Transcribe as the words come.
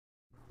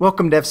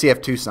Welcome to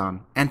FCFTucson,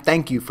 and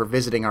thank you for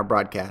visiting our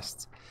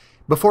broadcasts.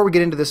 Before we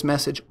get into this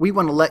message, we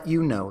want to let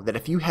you know that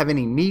if you have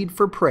any need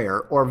for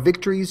prayer or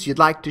victories you'd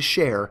like to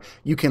share,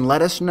 you can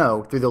let us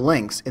know through the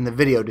links in the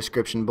video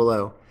description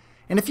below.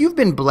 And if you've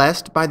been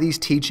blessed by these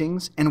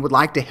teachings and would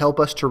like to help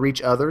us to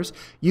reach others,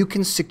 you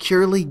can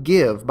securely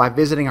give by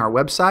visiting our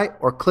website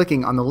or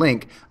clicking on the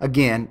link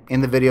again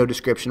in the video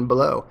description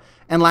below.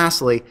 And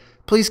lastly,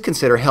 please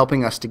consider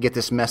helping us to get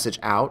this message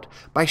out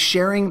by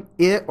sharing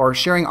it or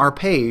sharing our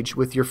page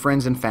with your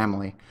friends and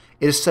family.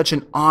 It is such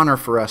an honor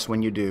for us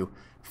when you do.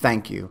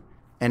 Thank you.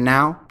 And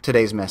now,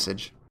 today's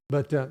message.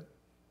 But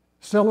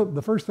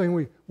the first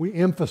thing we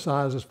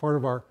emphasize as part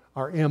of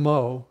our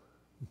MO,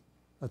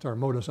 that's our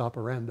modus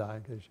operandi,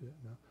 in case you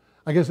didn't know.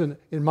 I guess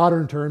in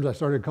modern terms, I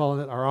started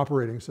calling it our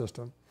operating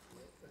system.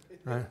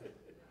 Right?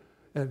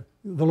 And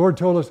the Lord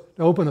told us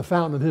to open a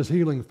fountain of His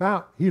healing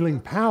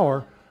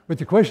power. But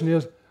the question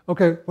is,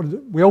 okay,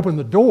 we open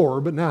the door,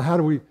 but now how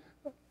do we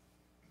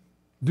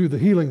do the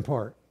healing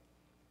part?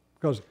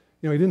 Because,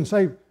 He didn't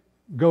say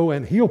go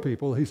and heal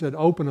people. He said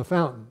open a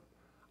fountain.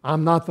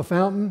 I'm not the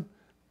fountain.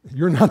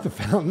 You're not the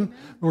fountain.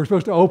 We're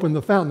supposed to open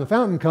the fountain. The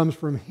fountain comes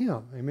from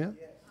Him. Amen?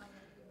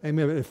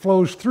 Amen. It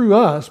flows through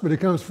us, but it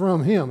comes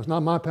from Him. It's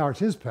not my power. It's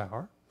His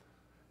power.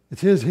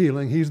 It's His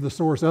healing. He's the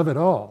source of it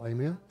all.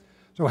 Amen?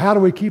 So how do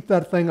we keep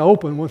that thing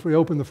open once we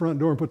open the front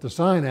door and put the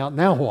sign out?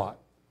 Now what?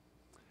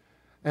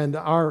 And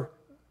our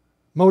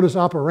modus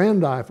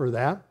operandi for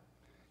that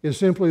is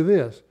simply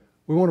this.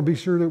 We want to be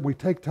sure that we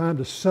take time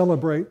to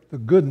celebrate the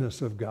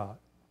goodness of God.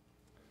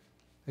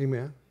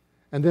 Amen.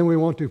 And then we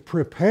want to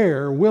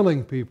prepare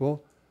willing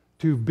people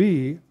to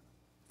be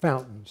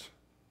fountains,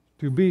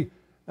 to be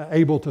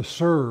able to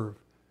serve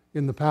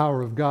in the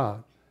power of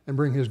God and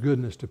bring His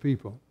goodness to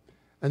people.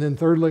 And then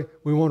thirdly,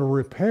 we want to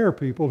repair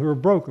people who are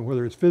broken,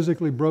 whether it's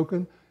physically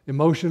broken,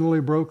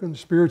 emotionally broken,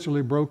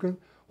 spiritually broken,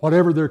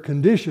 whatever their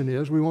condition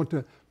is. We want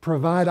to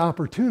provide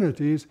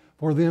opportunities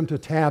for them to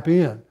tap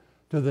in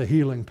to the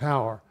healing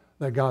power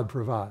that God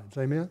provides.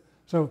 Amen?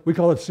 So we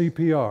call it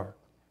CPR.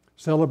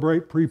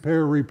 Celebrate,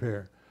 prepare,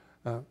 repair.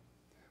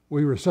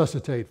 We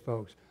resuscitate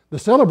folks. The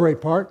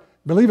celebrate part,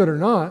 believe it or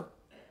not,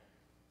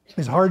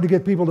 is hard to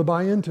get people to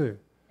buy into.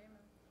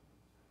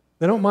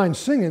 They don't mind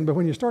singing, but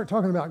when you start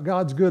talking about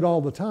God's good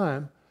all the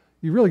time,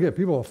 you really get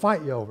people to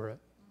fight you over it.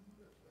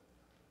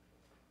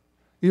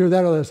 Either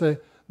that or they say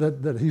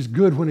that He's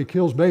good when He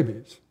kills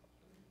babies.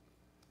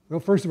 Well,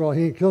 first of all,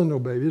 He ain't killing no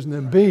babies, and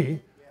then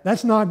B,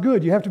 that's not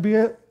good. You have to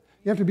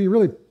be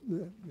really,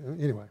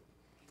 anyway.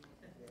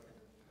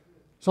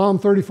 Psalm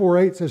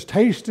 34:8 says,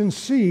 taste and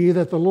see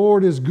that the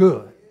Lord is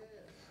good.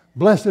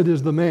 Blessed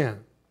is the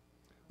man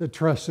that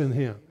trusts in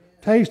Him.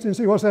 Taste and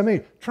see. What's that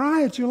mean?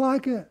 Try it, you'll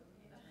like it.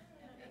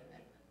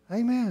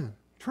 Amen.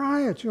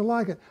 Try it, you'll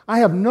like it. I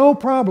have no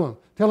problem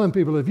telling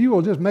people if you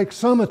will just make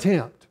some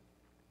attempt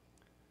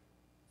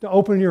to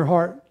open your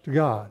heart to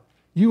God,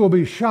 you will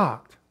be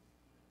shocked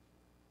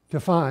to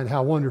find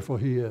how wonderful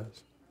He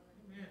is.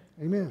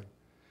 Amen.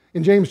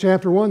 In James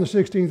chapter 1, the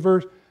 16th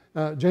verse,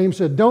 James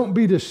said, don't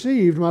be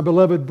deceived, my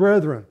beloved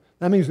brethren.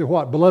 That means that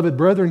what? Beloved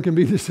brethren can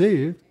be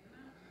deceived.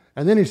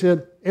 And then he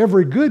said,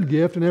 every good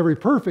gift and every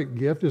perfect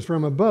gift is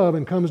from above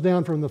and comes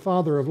down from the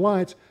Father of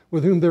lights,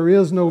 with whom there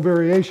is no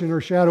variation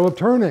or shadow of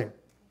turning.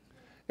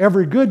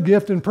 Every good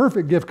gift and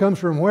perfect gift comes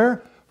from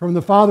where? From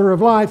the Father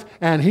of lights,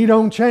 and He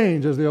don't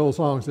change, as the old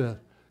song says.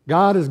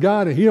 God is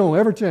God, and He don't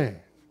ever change.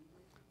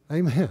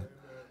 Amen.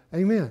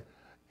 Amen.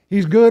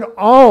 He's good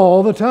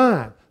all the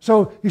time.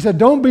 So he said,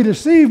 don't be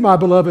deceived, my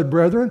beloved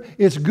brethren.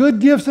 It's good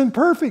gifts and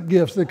perfect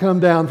gifts that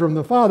come down from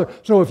the Father.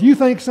 So if you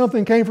think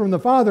something came from the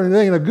Father and it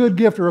ain't a good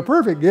gift or a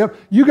perfect gift,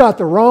 you got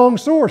the wrong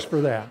source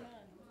for that.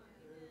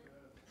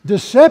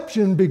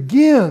 Deception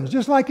begins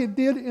just like it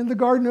did in the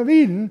Garden of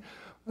Eden.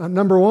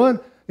 Number one,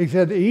 He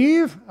said to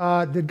Eve,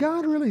 did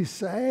God really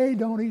say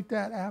don't eat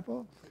that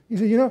apple? He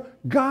said,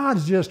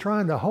 God's just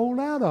trying to hold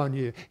out on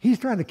you. He's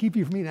trying to keep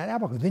you from eating that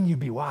apple because then you'd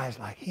be wise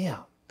like Him.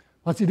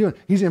 What's He doing?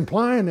 He's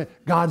implying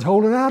that God's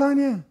holding out on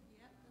you.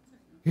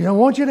 He don't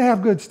want you to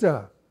have good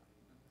stuff.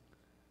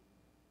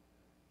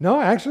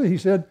 No, actually, He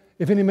said,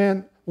 if any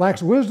man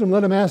lacks wisdom,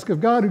 let him ask of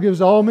God, who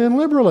gives all men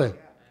liberally.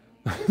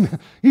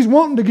 He's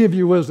wanting to give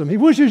you wisdom. He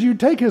wishes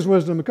you'd take His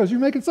wisdom because you're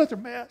making such a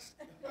mess.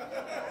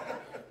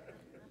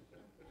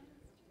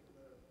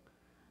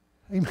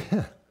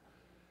 Amen.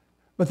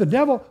 But the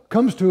devil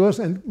comes to us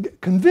and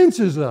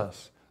convinces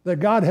us that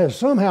God has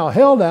somehow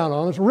held out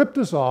on us, ripped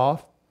us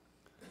off,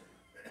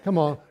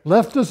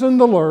 left us in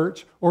the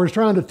lurch, or is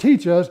trying to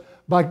teach us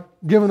by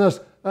giving us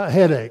a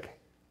headache.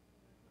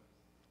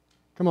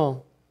 Come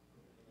on.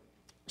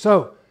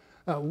 So,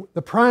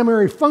 the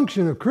primary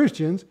function of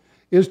Christians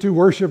is to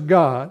worship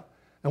God,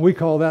 and we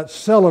call that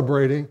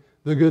celebrating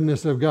the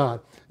goodness of God.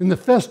 In the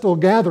festal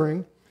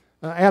gathering,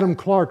 Adam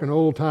Clark, an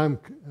old-time,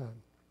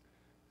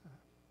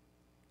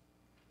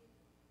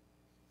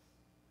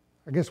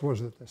 maybe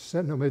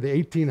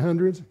the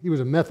 1800s, he was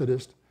a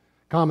Methodist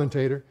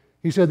commentator.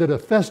 He said that a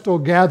festal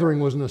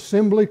gathering was an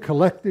assembly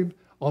collected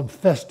on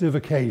festive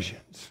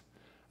occasions.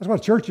 That's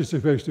what church is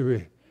supposed to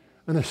be.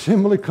 an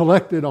assembly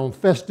collected on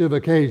festive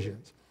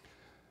occasions.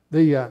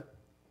 The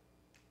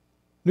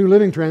New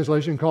Living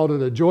Translation called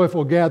it a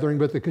joyful gathering,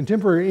 but the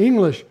contemporary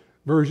English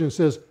version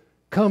says,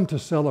 come to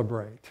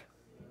celebrate.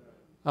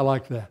 I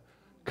like that.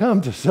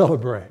 Come to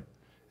celebrate.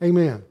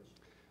 Amen.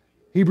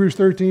 Hebrews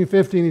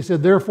 13:15, he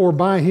said, therefore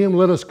by him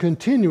let us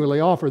continually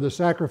offer the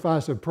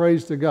sacrifice of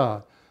praise to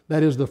God.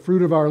 That is the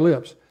fruit of our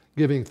lips,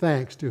 giving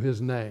thanks to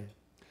his name.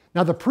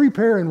 Now the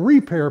prepare and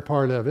repair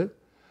part of it,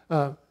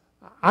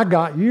 I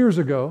got years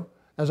ago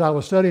as I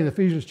was studying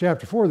Ephesians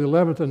chapter 4, the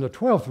 11th and the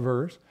 12th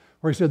verse,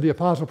 where he said the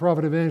apostle,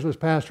 prophet, evangelist,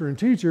 pastor, and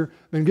teacher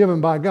been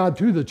given by God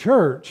to the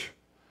church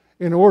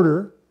in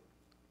order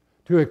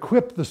to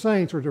equip the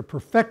saints or to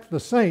perfect the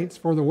saints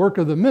for the work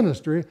of the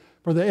ministry,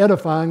 for the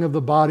edifying of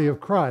the body of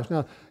Christ.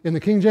 Now, in the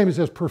King James it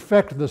says,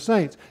 perfect the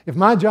saints. If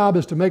my job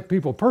is to make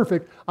people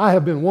perfect, I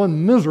have been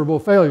one miserable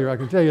failure, I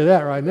can tell you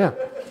that right now.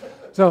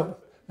 So,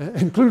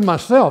 including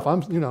myself,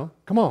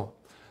 come on.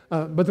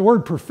 But the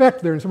word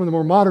perfect there in some of the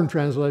more modern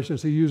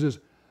translations, he uses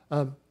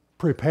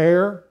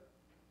prepare,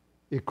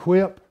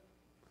 equip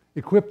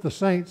the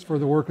saints for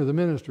the work of the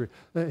ministry.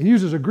 He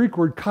uses a Greek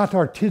word,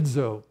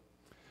 katartizo.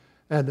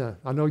 And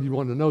I know you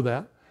want to know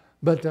that.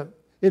 But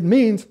it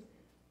means,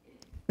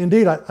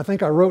 indeed, I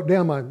think I wrote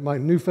down my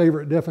new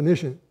favorite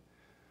definition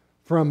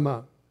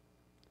from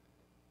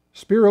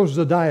Spiros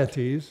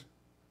Zodhiates,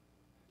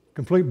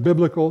 complete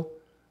biblical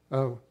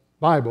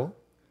Bible,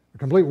 a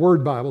complete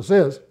word Bible,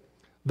 says,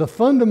 the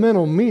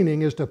fundamental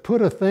meaning is to put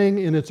a thing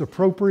in its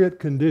appropriate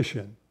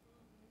condition.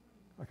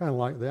 I kind of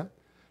like that.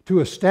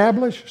 To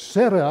establish,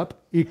 set up,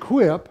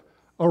 equip,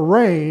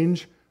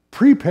 arrange,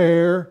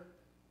 prepare,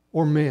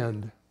 or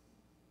mend.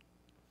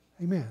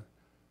 Amen.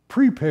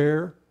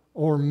 Prepare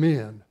or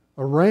mend.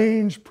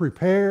 Arrange,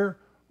 prepare,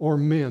 or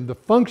mend. The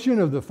function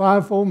of the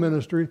fivefold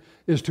ministry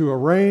is to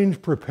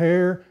arrange,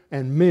 prepare,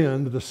 and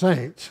mend the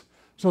saints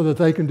so that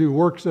they can do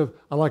works of,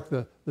 I like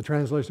the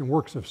translation,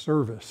 works of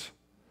service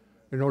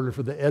in order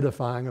for the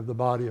edifying of the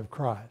body of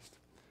Christ.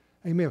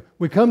 Amen.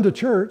 We come to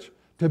church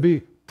to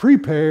be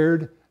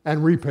prepared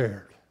and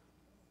repaired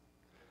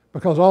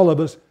because all of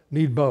us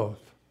need both.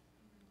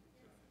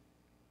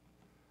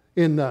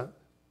 In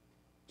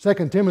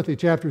 2 Timothy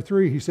chapter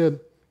 3, he said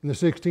in the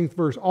 16th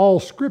verse, all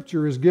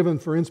Scripture is given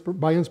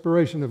by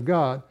inspiration of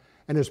God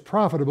and is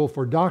profitable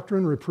for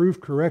doctrine,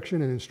 reproof,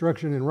 correction, and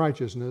instruction in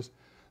righteousness,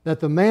 that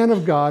the man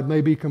of God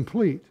may be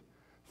complete,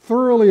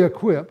 thoroughly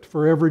equipped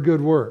for every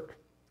good work.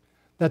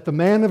 That the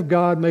man of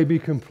God may be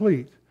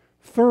complete,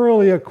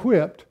 thoroughly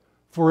equipped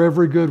for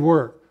every good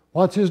work.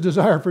 What's his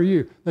desire for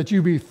you? That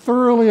you be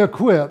thoroughly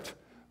equipped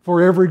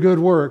for every good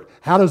work.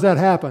 How does that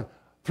happen?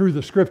 Through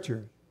the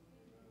Scripture.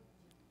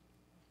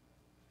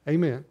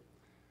 Amen.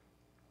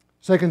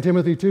 2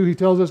 Timothy 2, he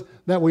tells us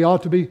that we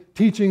ought to be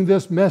teaching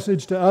this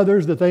message to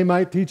others that they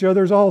might teach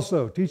others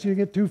also. Teaching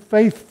it to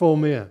faithful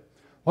men.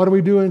 What do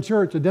we do in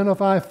church?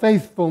 Identify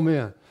faithful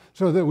men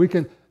so that we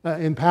can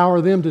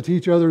empower them to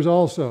teach others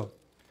also.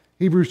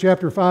 Hebrews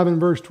chapter 5 and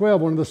verse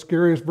 12, one of the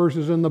scariest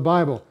verses in the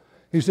Bible.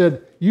 He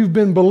said, you've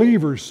been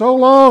believers so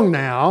long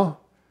now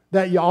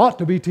that you ought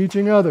to be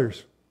teaching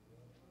others.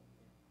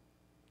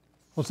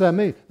 What's that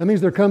mean? That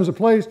means there comes a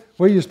place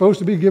where you're supposed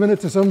to be giving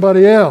it to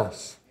somebody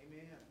else.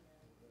 Amen.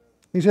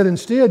 He said,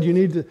 instead, you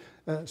need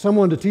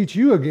someone to teach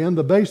you again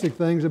the basic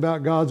things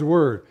about God's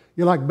Word.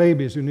 You're like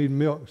babies who need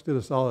milk instead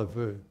of solid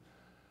food.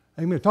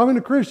 Amen. Talking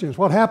to Christians,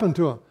 what happened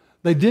to them?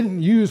 They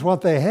didn't use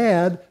what they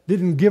had,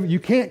 didn't give. You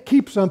can't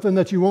keep something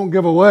that you won't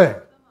give away.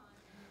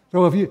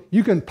 So if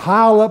you can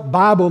pile up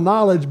Bible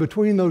knowledge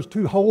between those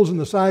two holes in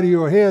the side of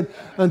your head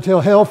until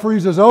hell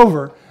freezes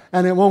over,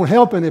 and it won't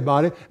help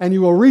anybody, and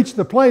you will reach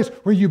the place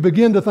where you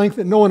begin to think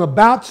that knowing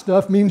about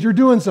stuff means you're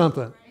doing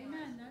something.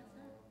 Amen.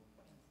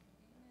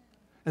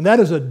 And that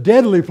is a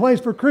deadly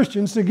place for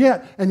Christians to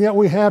get, and yet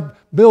we have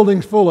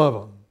buildings full of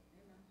them.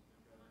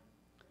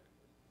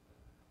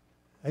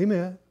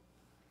 Amen.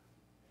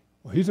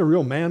 Well, he's a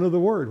real man of the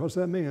Word. What's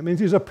that mean? It means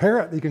he's a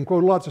parrot. He can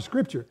quote lots of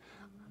Scripture.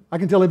 I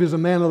can tell if he's a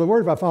man of the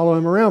Word if I follow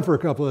him around for a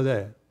couple of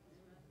days.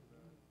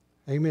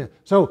 Amen.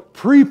 So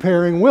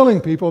preparing willing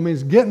people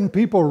means getting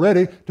people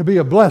ready to be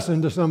a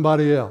blessing to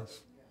somebody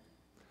else.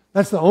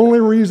 That's the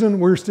only reason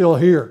we're still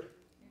here.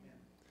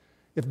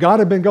 If God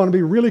had been going to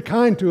be really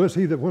kind to us,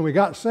 when we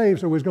got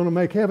saved, so he was going to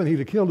make heaven, he'd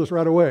have killed us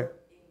right away.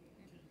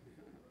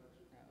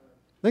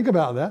 Think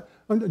about that.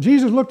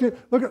 Jesus looked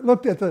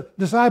at the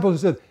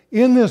disciples and said,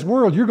 in this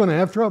world, you're going to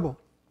have trouble.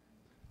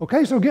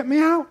 Okay, so get me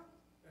out.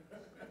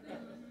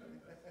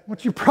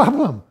 What's your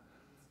problem?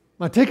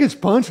 My ticket's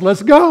punched,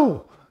 let's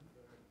go.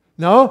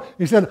 No,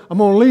 he said, I'm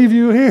going to leave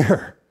you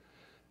here.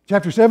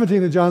 Chapter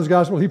 17 of John's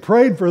Gospel, he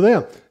prayed for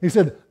them. He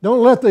said,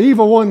 don't let the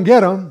evil one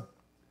get them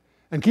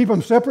and keep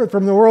them separate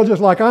from the world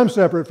just like I'm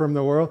separate from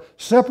the world.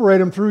 Separate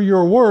them through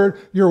your word.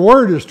 Your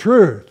word is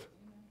truth.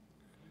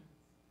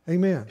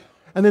 Amen.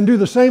 And then do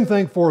the same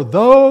thing for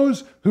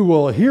those who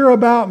will hear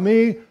about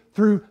me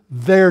through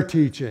their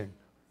teaching.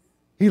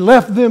 He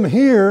left them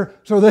here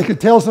so they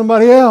could tell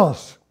somebody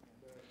else.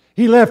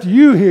 He left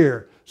you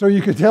here so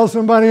you could tell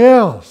somebody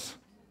else.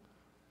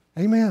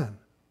 Amen.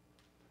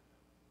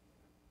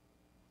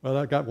 Well,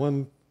 I got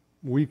one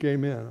weak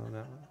amen on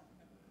that one.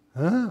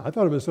 Huh? I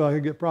thought it was so I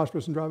could get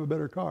prosperous and drive a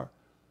better car.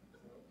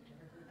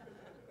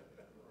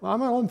 Well, I'm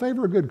not in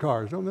favor of good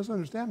cars. Don't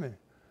misunderstand me.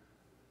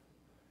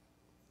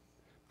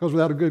 Because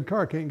without a good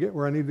car, I can't get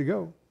where I need to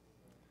go.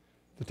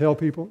 To tell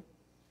people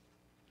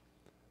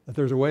that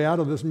there's a way out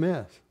of this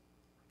mess.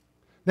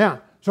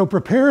 Now, so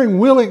preparing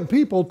willing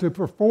people to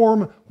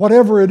perform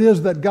whatever it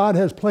is that God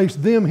has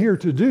placed them here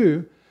to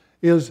do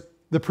is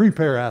the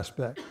prepare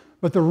aspect.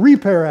 But the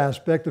repair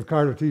aspect of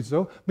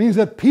katartizo means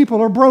that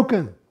people are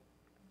broken.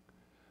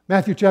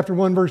 Matthew chapter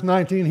 1, verse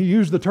 19, he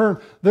used the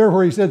term there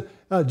where he said,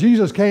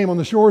 Jesus came on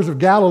the shores of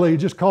Galilee, he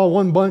just called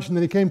one bunch, and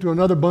then he came to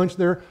another bunch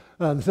there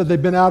and said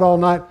they'd been out all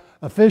night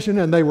fishing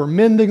and they were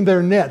mending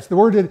their nets. The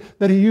word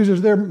that he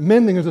uses there,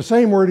 mending, is the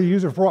same word he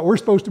uses for what we're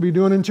supposed to be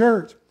doing in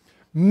church.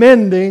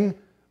 Mending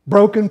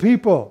broken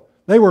people.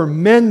 They were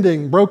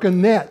mending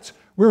broken nets.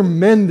 We're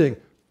mending,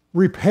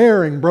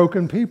 repairing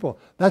broken people.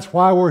 That's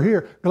why we're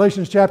here.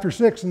 Galatians chapter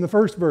 6 in the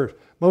first verse.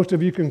 Most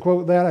of you can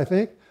quote that, I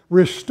think.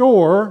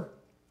 Restore,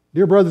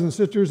 dear brothers and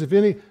sisters, if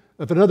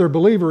another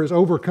believer is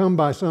overcome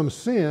by some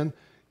sin,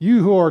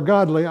 you who are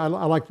godly, I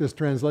like this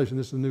translation,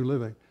 this is the New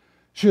Living,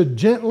 should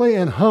gently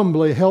and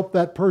humbly help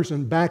that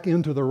person back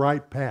into the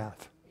right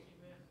path.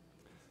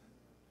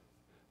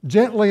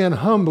 Gently and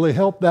humbly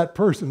help that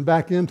person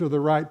back into the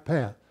right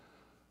path.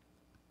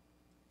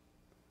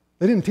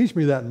 They didn't teach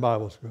me that in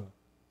Bible school.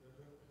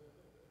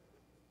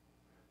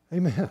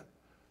 Amen.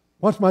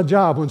 What's my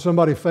job when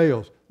somebody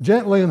fails?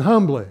 Gently and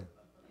humbly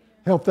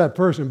help that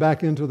person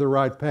back into the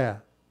right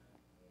path.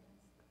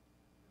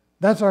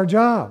 That's our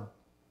job.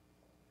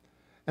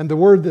 And the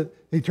word that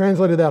he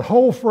translated that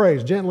whole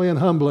phrase, gently and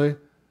humbly,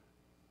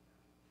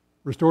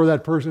 restore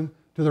that person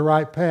to the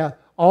right path,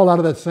 all out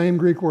of that same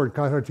Greek word,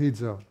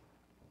 katartizo.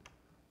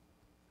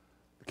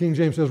 The King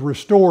James says,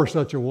 restore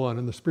such a one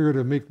in the spirit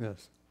of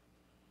meekness.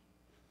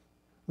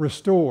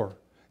 Restore.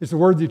 It's the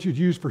word that you'd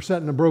use for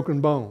setting a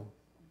broken bone.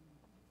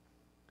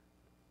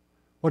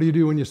 What do you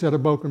do when you set a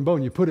broken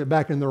bone? You put it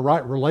back in the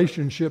right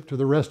relationship to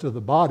the rest of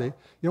the body.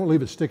 You don't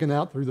leave it sticking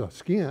out through the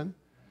skin.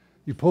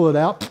 You pull it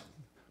out,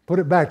 put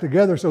it back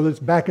together so that it's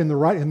back in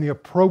the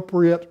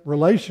appropriate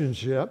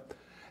relationship.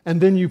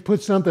 And then you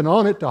put something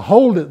on it to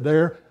hold it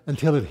there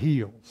until it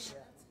heals.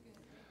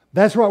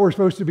 That's what we're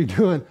supposed to be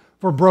doing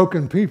for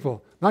broken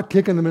people. Not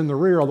kicking them in the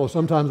rear, although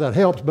sometimes that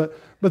helps, but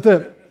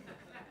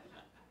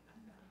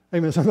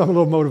amen, sometimes a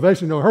little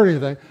motivation don't hurt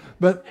anything.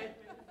 But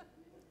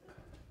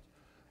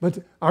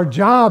our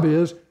job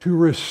is to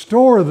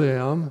restore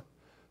them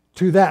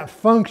to that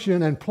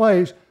function and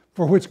place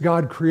for which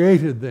God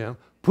created them.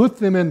 Put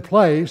them in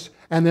place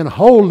and then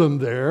hold them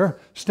there,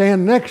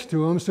 stand next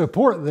to them,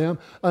 support them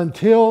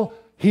until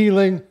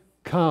healing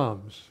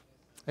comes.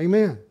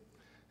 Amen.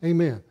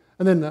 Amen.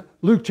 And then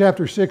Luke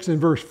chapter 6 and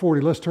verse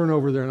 40. Let's turn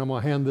over there and I'm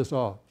going to hand this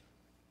off.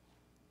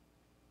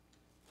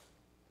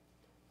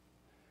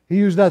 He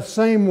used that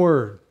same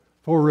word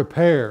for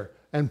repair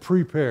and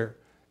prepare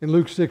in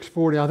Luke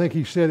 6:40. I think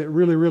he said it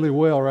really, really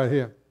well right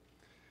here.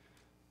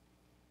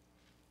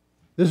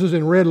 This is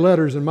in red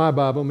letters in my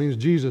Bible. It means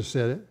Jesus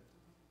said it.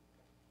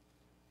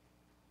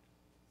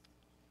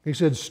 He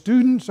said,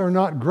 students are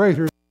not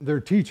greater than their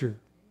teacher,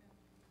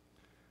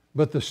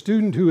 but the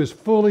student who is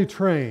fully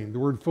trained, the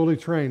word fully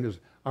trained is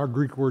our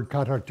Greek word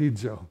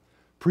katartizo,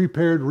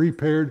 prepared,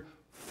 repaired,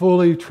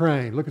 fully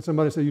trained. Look at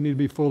somebody and say, you need to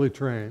be fully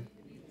trained.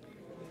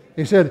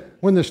 He said,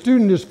 when the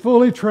student is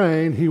fully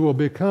trained, he will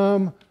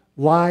become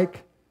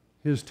like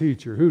his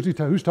teacher.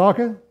 Who's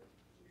talking?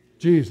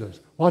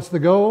 Jesus. What's the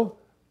goal?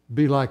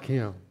 Be like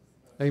him.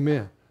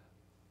 Amen.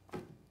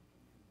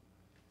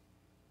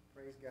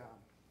 Praise God.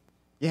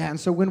 Yeah, and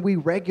so when we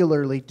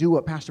regularly do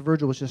what Pastor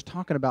Virgil was just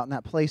talking about in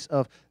that place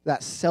of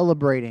that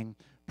celebrating,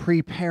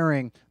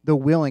 preparing the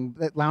willing,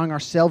 allowing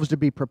ourselves to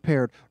be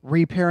prepared,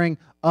 repairing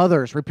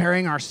others,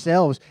 repairing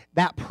ourselves,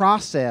 that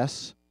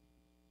process,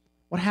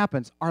 what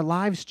happens? Our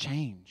lives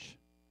change.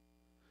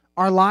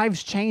 Our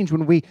lives change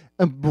when we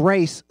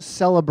embrace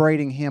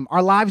celebrating Him.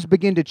 Our lives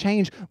begin to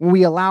change when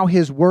we allow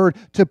His Word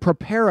to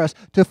prepare us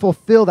to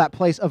fulfill that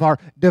place of our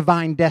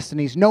divine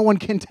destinies. No one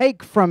can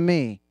take from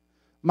me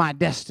my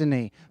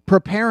destiny.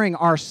 Preparing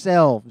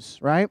ourselves,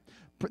 right?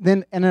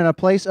 Then, and in a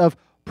place of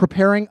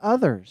preparing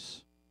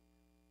others.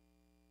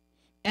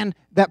 And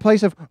that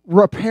place of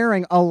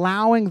repairing,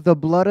 allowing the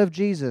blood of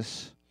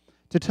Jesus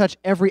to touch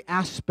every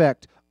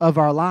aspect of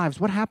our lives.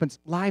 What happens?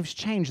 Lives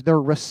change. They're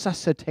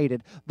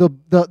resuscitated. The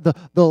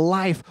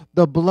life,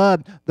 the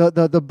blood,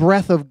 the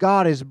breath of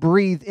God is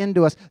breathed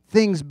into us.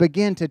 Things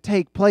begin to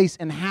take place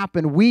and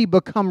happen. We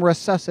become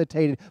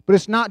resuscitated. But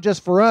it's not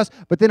just for us,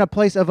 but then a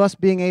place of us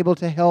being able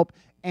to help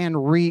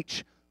and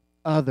reach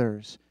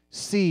others.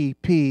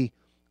 CPR.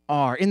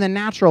 In the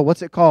natural,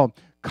 what's it called?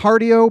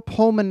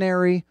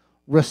 Cardiopulmonary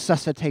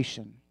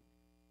resuscitation.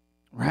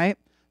 Right?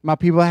 My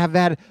people have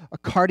had a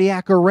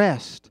cardiac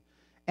arrest.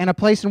 and a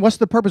place, and what's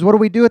the purpose? What do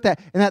we do at that?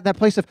 And that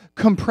place of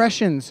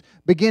compressions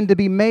begin to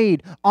be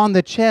made on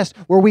the chest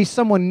where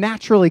someone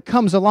naturally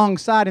comes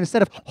alongside, and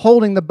instead of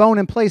holding the bone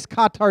in place,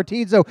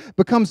 katartizo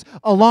becomes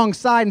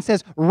alongside and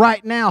says,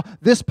 right now,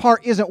 this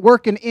part isn't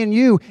working in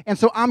you, and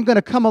so I'm going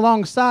to come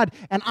alongside,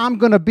 and I'm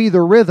going to be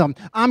the rhythm.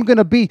 I'm going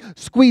to be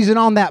squeezing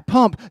on that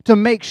pump to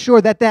make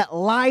sure that that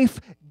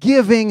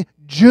life-giving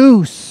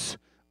juice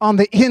on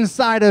the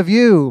inside of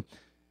you.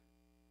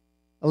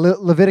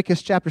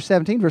 Leviticus chapter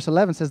 17, verse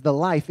 11 says the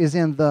life is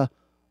in the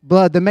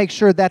blood, to make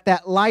sure that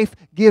that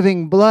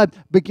life-giving blood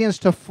begins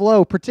to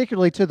flow,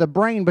 particularly to the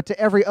brain, but to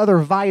every other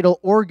vital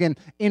organ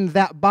in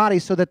that body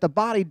so that the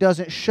body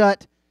doesn't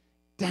shut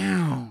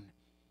down.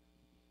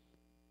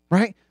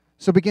 Right?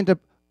 So begin to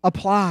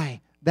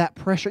apply that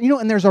pressure.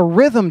 And there's a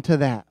rhythm to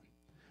that.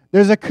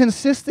 There's a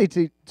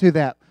consistency to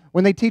that.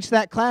 When they teach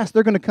that class,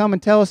 they're going to come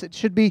and tell us it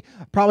should be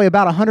probably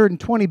about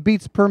 120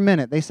 beats per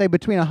minute. They say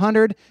between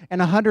 100 and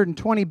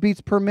 120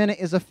 beats per minute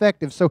is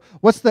effective. So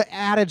what's the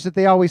adage that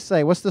they always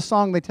say? What's the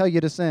song they tell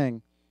you to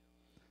sing?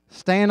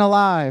 Staying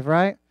alive,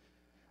 right?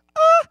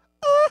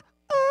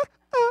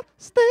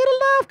 Staying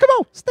alive. Come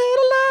on, staying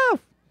alive.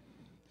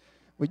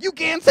 Well, you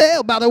can't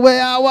tell by the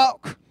way I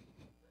walk.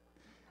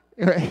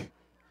 Right.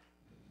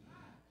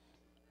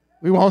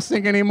 We won't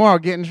sing anymore. I'll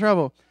get in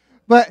trouble.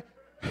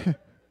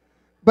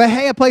 But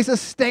hey, a place of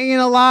staying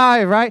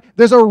alive, right?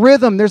 There's a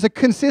rhythm, there's a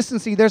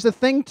consistency, there's a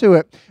thing to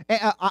it.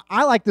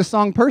 I like the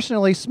song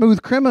personally,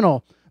 Smooth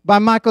Criminal by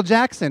Michael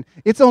Jackson.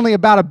 It's only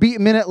about a beat a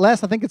minute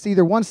less. I think it's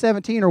either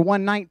 117 or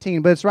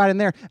 119, but it's right in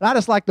there. And I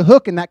just like the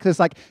hook in that because it's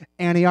like,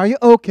 Annie, are you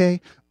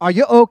okay? Are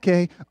you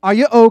okay? Are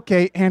you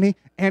okay, Annie?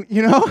 And,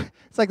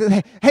 it's like,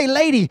 hey,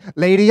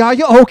 lady, are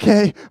you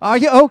okay? Are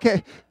you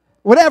okay?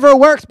 Whatever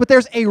works, but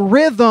there's a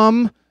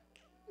rhythm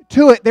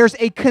to it. There's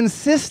a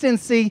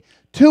consistency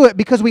to it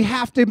because we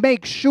have to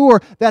make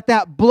sure that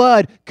that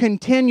blood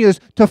continues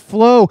to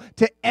flow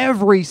to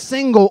every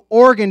single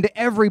organ, to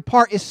every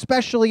part,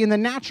 especially in the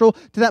natural,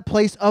 to that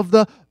place of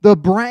the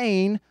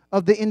brain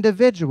of the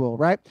individual,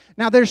 right?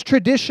 Now, there's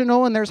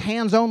traditional and there's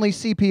hands-only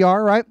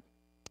CPR, right?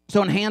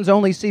 So in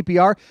hands-only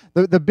CPR,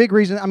 the big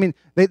reason,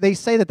 they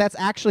say that that's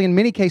actually in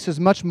many cases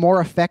much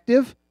more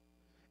effective.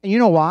 And you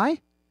know why?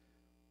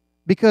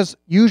 Because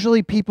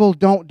usually people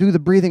don't do the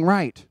breathing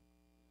right.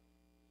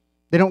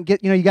 They don't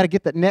get, you got to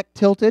get the neck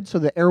tilted so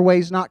the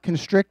airway's not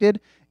constricted,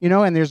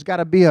 and there's got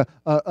to be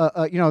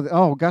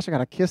oh gosh, I got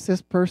to kiss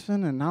this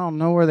person and I don't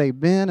know where they've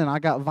been and I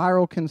got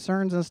viral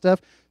concerns and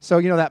stuff. So,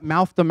 that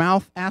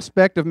mouth-to-mouth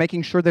aspect of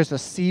making sure there's a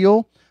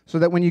seal so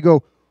that when you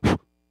go,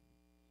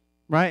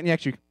 right, and you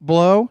actually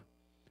blow,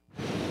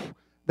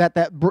 that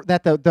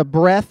the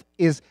breath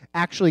is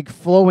actually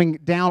flowing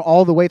down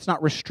all the way. It's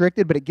not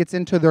restricted, but it gets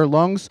into their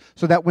lungs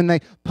so that when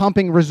the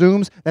pumping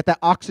resumes, that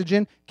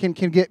oxygen can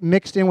get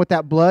mixed in with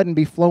that blood and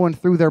be flowing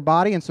through their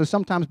body. And so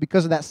sometimes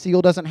because of that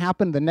seal doesn't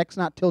happen, the neck's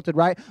not tilted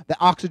right, the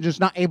oxygen's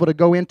not able to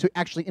go in to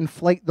actually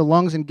inflate the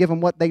lungs and give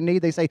them what they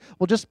need. They say,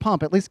 well, just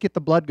pump. At least get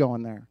the blood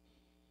going there.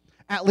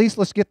 At least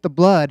let's get the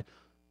blood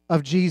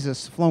of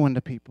Jesus flowing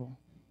to people.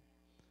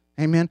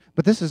 Amen?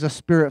 But this is a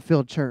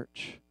Spirit-filled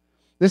church.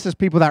 This is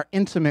people that are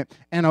intimate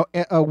and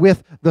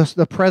with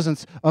the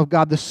presence of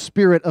God, the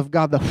Spirit of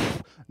God,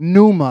 the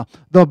pneuma,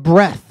 the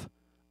breath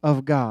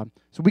of God.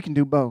 So we can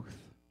do both.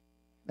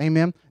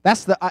 Amen?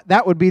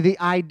 That would be the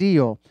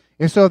ideal.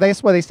 And so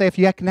that's why they say if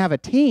you can have a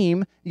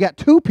team, you got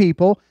two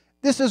people,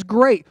 this is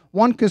great.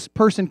 One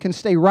person can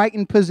stay right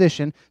in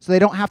position so they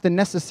don't have to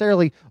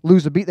necessarily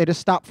lose a beat. They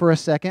just stop for a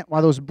second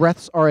while those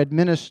breaths are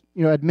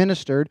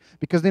administered,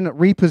 because then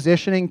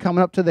repositioning,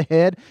 coming up to the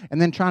head,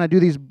 and then trying to do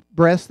these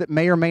breaths that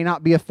may or may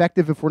not be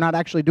effective if we're not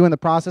actually doing the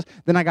process.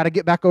 Then I got to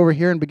get back over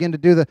here and begin to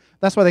do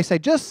that's why they say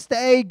just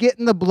stay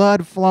getting the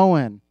blood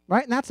flowing,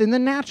 right? And that's in the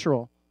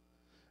natural.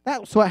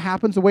 That's what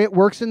happens the way it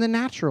works in the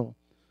natural.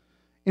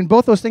 In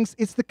both those things,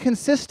 it's the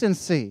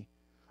consistency.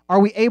 Are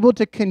we able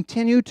to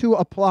continue to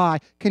apply,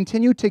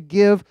 continue to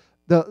give,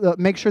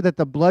 make sure that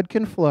the blood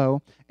can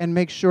flow, and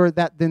make sure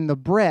that then the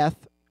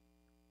breath,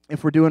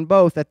 if we're doing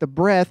both, that the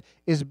breath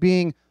is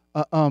being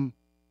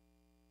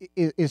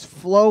is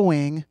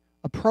flowing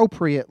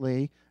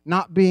appropriately,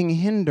 not being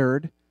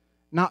hindered,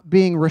 not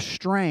being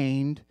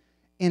restrained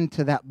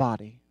into that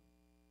body.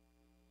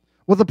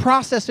 Well, the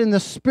process in the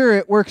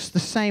Spirit works the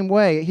same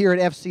way here at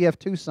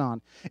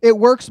FCFTucson. It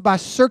works by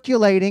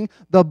circulating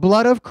the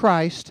blood of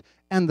Christ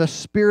and the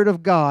Spirit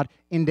of God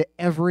into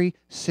every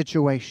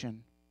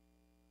situation.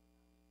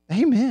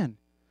 Amen.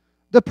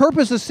 The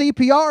purpose of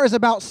CPR is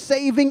about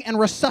saving and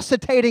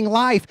resuscitating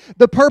life.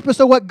 The purpose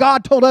of what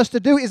God told us to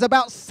do is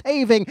about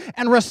saving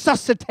and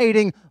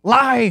resuscitating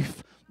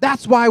life.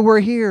 That's why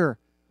we're here.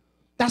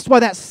 That's why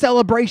that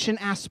celebration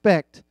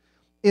aspect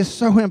is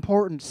so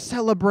important.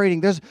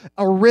 Celebrating. There's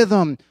a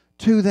rhythm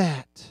to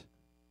that.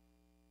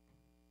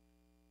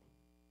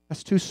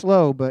 That's too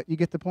slow, but you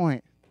get the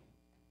point.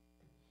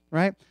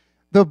 Right?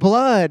 The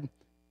blood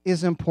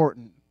is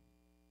important.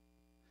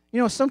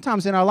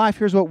 Sometimes in our life,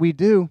 here's what we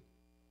do,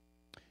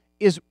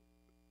 is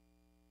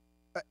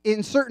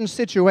in certain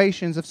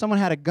situations, if someone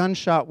had a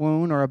gunshot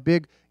wound or a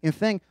big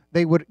thing,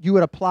 you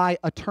would apply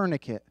a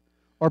tourniquet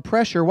or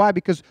pressure. Why?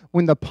 Because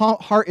when the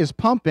heart is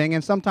pumping,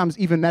 and sometimes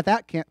even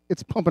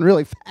it's pumping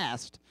really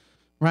fast,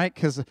 right?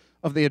 Because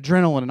of the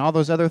adrenaline and all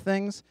those other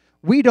things.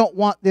 We don't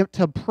want them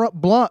to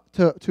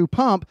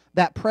pump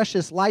that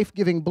precious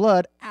life-giving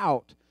blood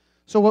out.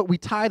 So what we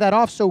tie that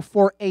off so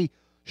for a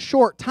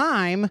short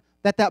time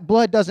that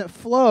blood doesn't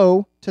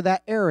flow to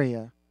that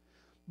area.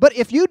 But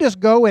if you just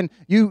go and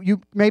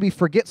you maybe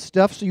forget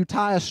stuff, so you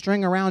tie a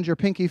string around your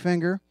pinky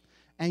finger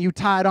and you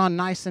tie it on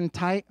nice and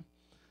tight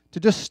to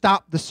just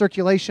stop the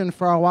circulation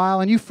for a while,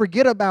 and you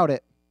forget about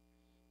it.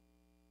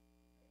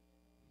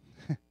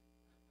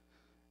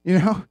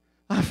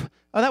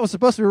 That was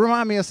supposed to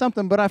remind me of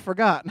something, but I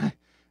forgot.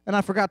 And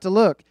I forgot to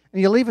look.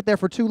 And you leave it there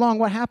for too long,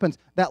 what happens?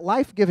 That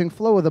life-giving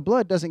flow of the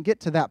blood doesn't get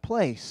to that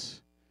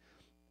place.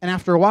 And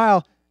after a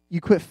while,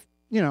 you quit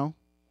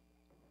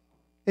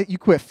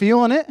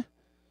feeling it,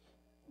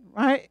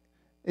 right?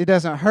 It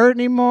doesn't hurt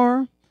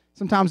anymore.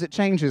 Sometimes it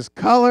changes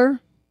color,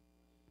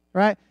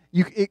 right?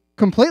 It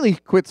completely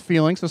quits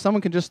feeling, so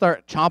someone can just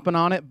start chomping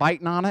on it,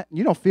 biting on it, and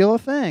you don't feel a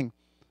thing.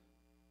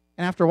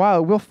 And after a while,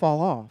 it will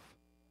fall off,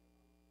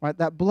 right?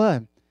 That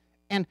blood.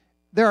 And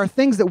there are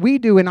things that we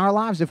do in our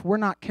lives, if we're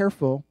not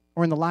careful,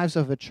 or in the lives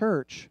of the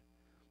church,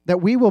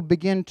 that we will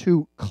begin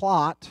to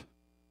clot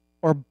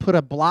or put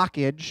a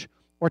blockage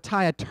or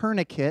tie a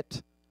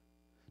tourniquet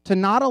to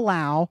not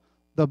allow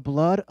the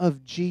blood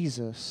of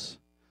Jesus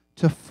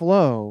to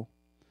flow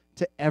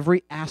to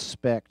every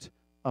aspect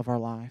of our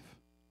life,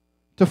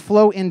 to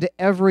flow into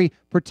every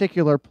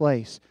particular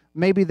place.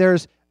 Maybe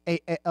there's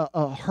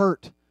a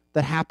hurt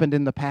that happened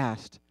in the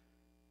past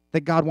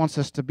that God wants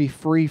us to be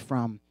free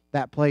from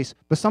that place.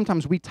 But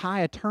sometimes we tie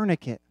a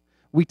tourniquet.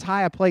 We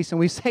tie a place and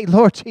we say,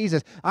 Lord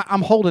Jesus,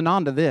 I'm holding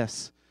on to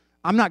this.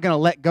 I'm not going to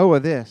let go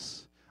of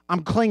this.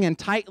 I'm clinging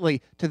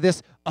tightly to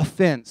this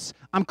offense.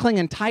 I'm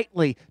clinging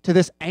tightly to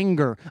this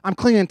anger. I'm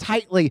clinging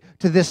tightly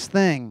to this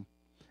thing.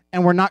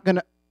 And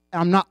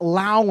I'm not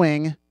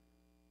allowing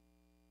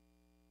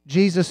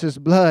Jesus'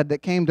 blood that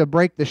came to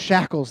break the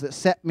shackles that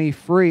set me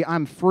free.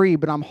 I'm free,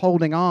 but I'm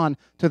holding on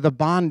to the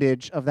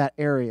bondage of that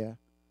area.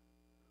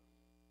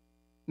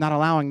 Not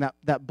allowing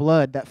that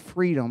blood, that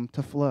freedom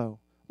to flow.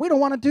 We don't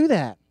want to do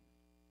that.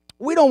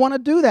 We don't want to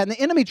do that. And the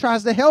enemy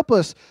tries to help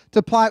us to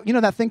apply,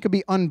 that thing could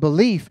be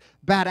unbelief,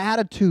 bad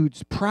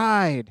attitudes,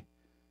 pride,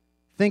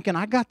 thinking,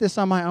 I got this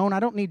on my own. I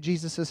don't need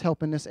Jesus'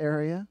 help in this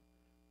area.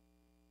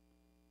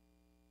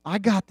 I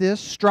got this.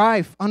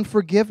 Strife,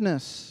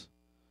 unforgiveness,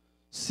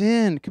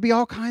 sin. Could be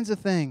all kinds of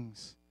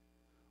things.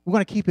 We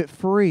want to keep it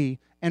free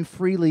and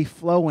freely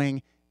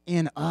flowing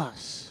in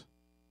us.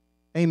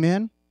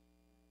 Amen?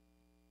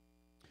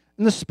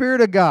 And the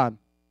Spirit of God.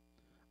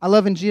 I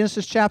love in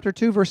Genesis chapter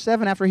 2, verse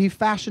 7, after he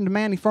fashioned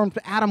man, he formed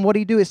Adam, what did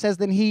he do? It says,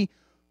 then he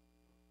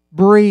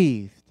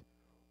breathed.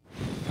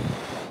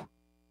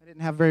 That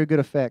didn't have very good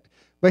effect.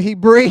 But he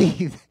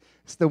breathed.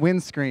 It's the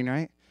windscreen,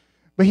 right?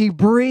 But he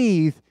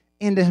breathed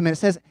into him. And it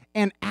says,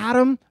 and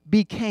Adam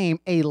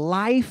became a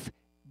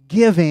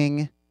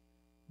life-giving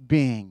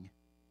being.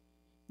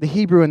 The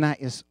Hebrew in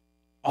that is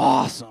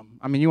awesome.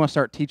 I mean, you want to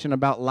start teaching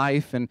about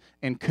life and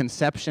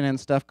conception and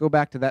stuff, go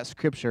back to that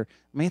scripture.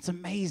 I mean, it's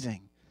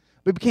amazing.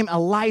 But became a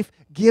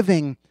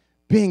life-giving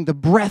being, the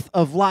breath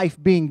of life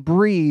being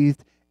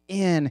breathed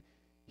in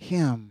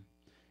him.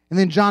 And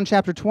then John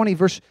chapter 20,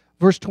 verse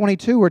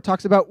 22, where it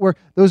talks about where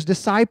those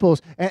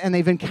disciples, and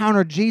they've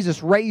encountered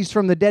Jesus raised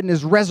from the dead in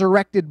his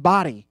resurrected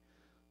body.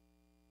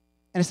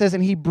 And it says,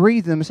 and he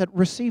breathed them and said,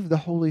 receive the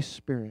Holy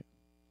Spirit.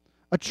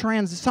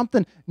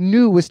 Something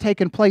new was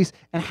taking place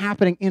and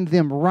happening in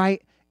them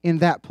right in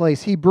that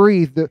place. He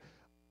breathed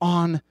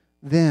on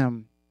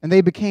them. And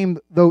they became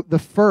the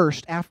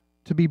first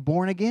to be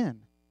born again.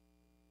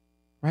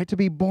 Right? To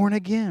be born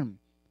again.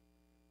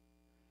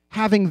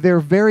 Having their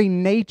very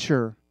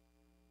nature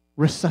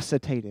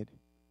resuscitated.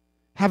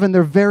 Having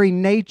their very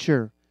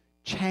nature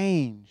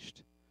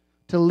changed.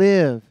 To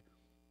live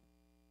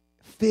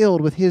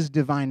filled with his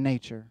divine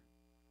nature.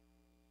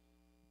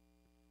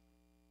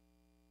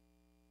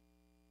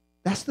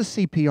 That's the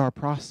CPR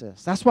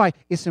process. That's why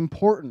it's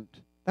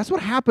important. That's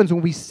what happens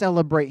when we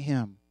celebrate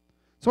him.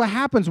 That's what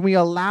happens when we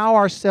allow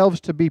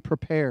ourselves to be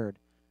prepared.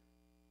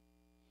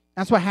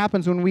 That's what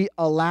happens when we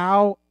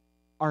allow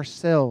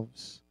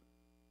ourselves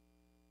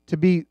to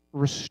be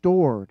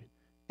restored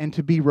and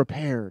to be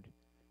repaired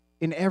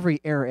in every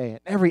area,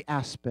 every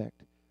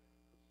aspect.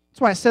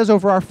 That's why it says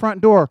over our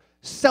front door,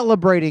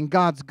 celebrating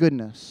God's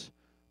goodness,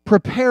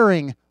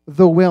 preparing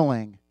the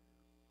willing,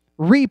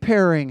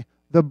 repairing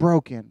the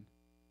broken.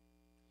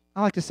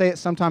 I like to say it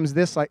sometimes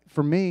this, like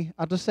for me,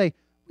 I'll just say,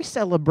 we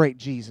celebrate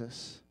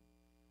Jesus.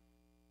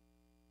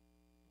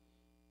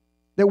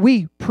 That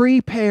we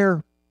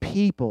prepare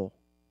people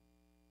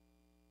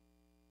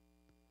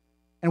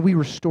and we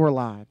restore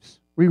lives.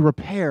 We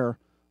repair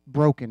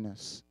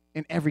brokenness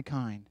in every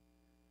kind.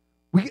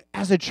 We,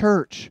 as a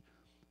church,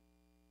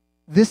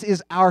 this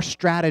is our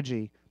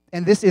strategy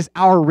and this is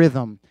our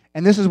rhythm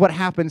and this is what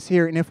happens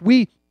here. And if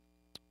we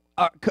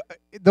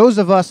those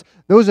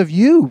of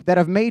you that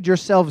have made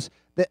yourselves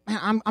that,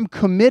 man, I'm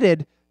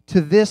committed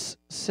to this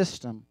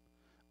system.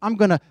 I'm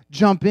going to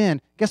jump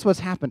in. Guess what's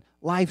happened?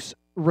 Life's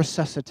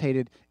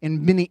resuscitated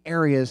in many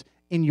areas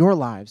in your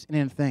lives and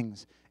in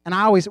things. And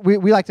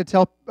we like to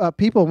tell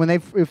people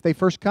if they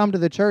first come to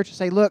the church,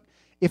 say, look,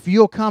 if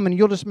you'll come and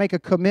you'll just make a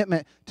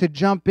commitment to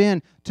jump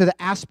in to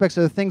the aspects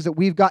of the things that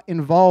we've got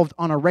involved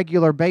on a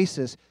regular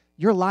basis,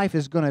 your life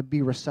is going to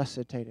be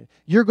resuscitated.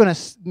 You're going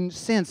to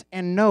sense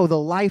and know the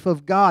life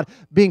of God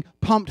being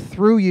pumped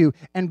through you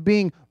and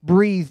being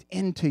breathed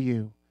into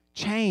you.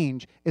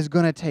 Change is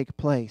going to take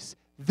place.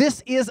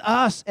 This is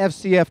us,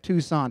 FCF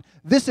Tucson.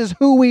 This is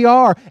who we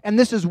are, and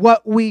this is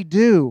what we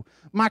do.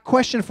 My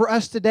question for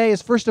us today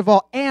is, first of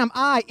all, am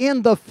I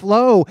in the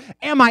flow?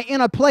 Am I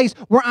in a place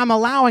where I'm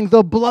allowing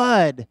the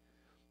blood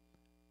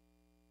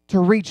to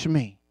reach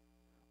me?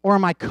 Or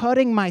am I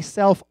cutting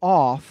myself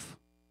off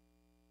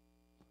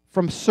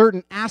from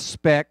certain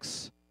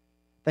aspects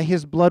that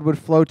His blood would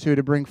flow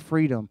to bring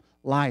freedom,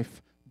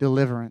 life,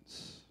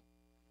 deliverance?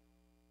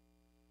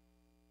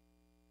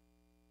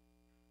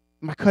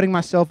 Am I cutting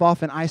myself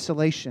off in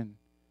isolation,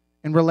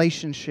 in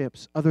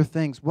relationships, other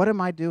things? What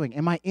am I doing?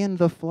 Am I in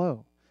the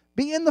flow?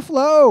 Be in the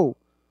flow.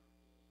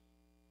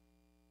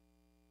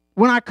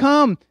 When I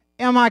come,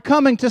 am I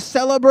coming to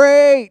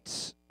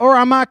celebrate? Or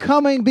am I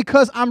coming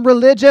because I'm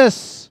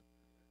religious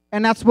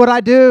and that's what I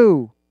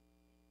do?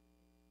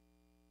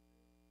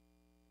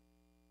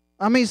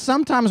 I mean,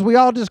 sometimes we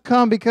all just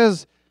come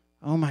because,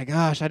 oh my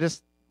gosh,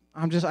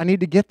 I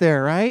need to get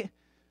there, right?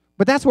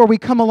 But that's where we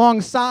come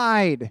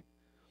alongside.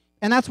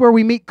 And that's where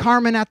we meet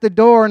Carmen at the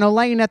door and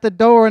Elaine at the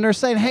door, and they're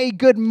saying, hey,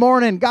 good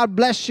morning, God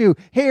bless you.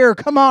 Here,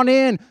 come on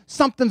in.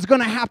 Something's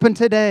going to happen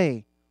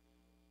today.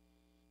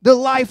 The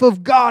life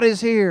of God is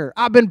here.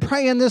 I've been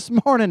praying this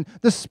morning.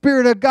 The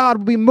Spirit of God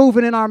will be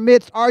moving in our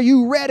midst. Are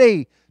you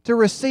ready to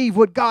receive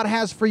what God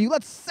has for you?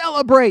 Let's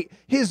celebrate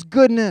His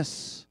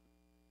goodness.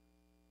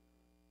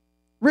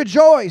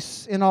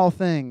 Rejoice in all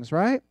things,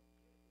 right?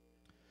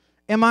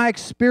 Am I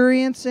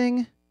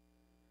experiencing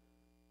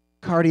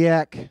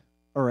cardiac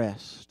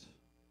arrest?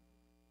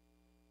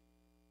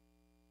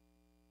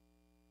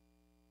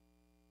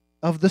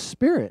 Of the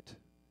Spirit.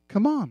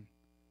 Come on.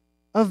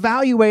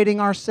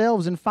 Evaluating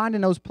ourselves and finding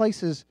those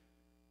places.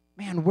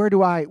 Man,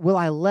 will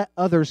I let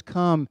others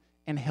come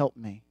and help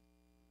me?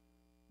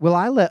 Will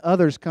I let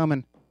others come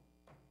and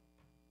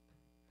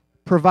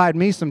provide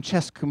me some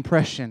chest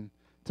compression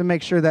to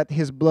make sure that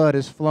His blood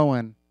is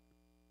flowing?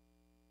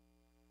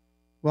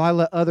 Will I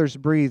let others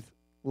breathe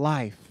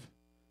life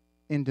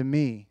into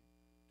me?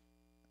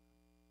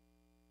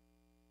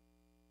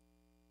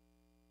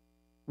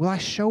 Will I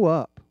show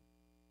up?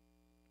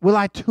 Will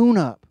I tune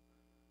up?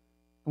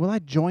 Will I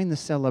join the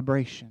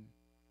celebration?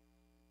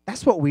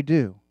 That's what we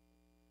do.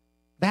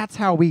 That's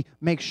how we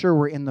make sure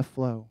we're in the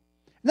flow.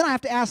 Then I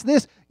have to ask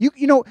this.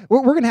 You know,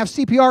 we're going to have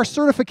CPR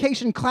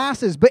certification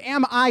classes, but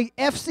am I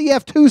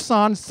FCF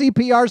Tucson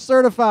CPR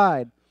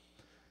certified?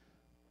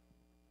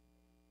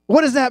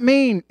 What does that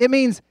mean? It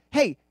means,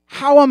 hey,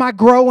 how am I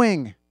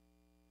growing?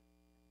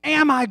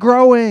 Am I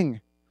growing?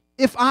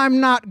 If I'm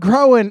not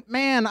growing,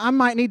 man, I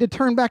might need to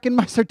turn back in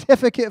my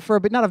certificate for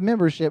a bit, not of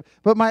membership,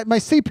 but my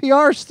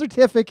CPR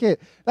certificate.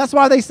 That's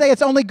why they say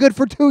it's only good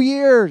for 2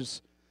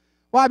 years.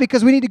 Why?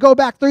 Because we need to go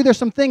back through. There's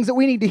some things that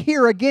we need to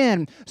hear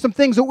again, some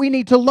things that we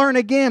need to learn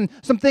again,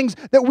 some things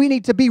that we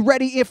need to be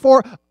ready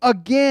for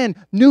again,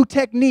 new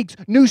techniques,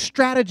 new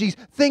strategies.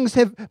 Things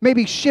have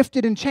maybe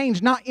shifted and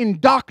changed, not in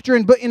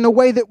doctrine, but in the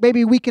way that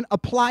maybe we can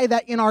apply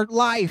that in our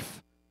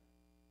life.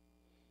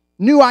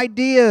 New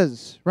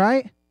ideas,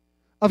 right?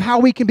 Of how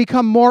we can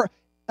become more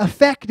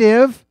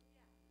effective.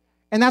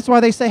 And that's why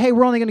they say, hey,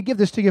 we're only going to give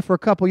this to you for a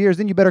couple years,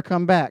 then you better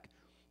come back.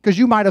 Because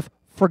you might have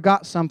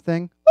forgot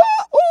something.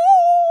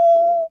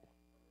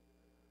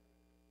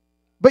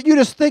 But you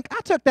just think,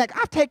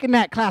 I've taken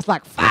that class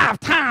like 5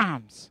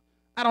 times.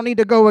 I don't need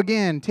to go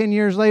again. 10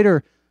 years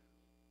later,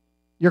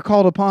 you're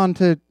called upon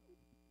to,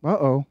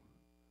 how'd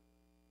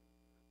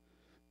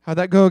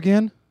that go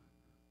again?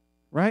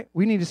 Right?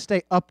 We need to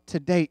stay up to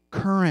date,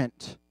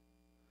 current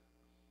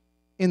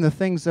in the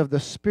things of the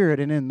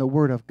Spirit and in the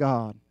Word of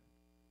God.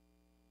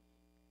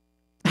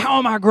 How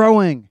am I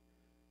growing?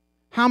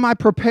 How am I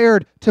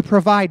prepared to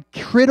provide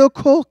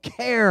critical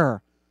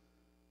care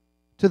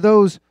to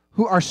those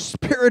who are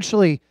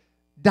spiritually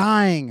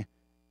dying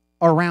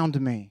around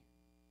me?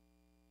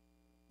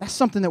 That's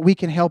something that we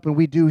can help and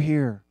we do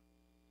here.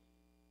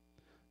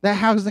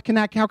 How can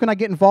I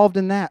get involved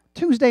in that?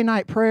 Tuesday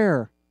night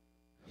prayer.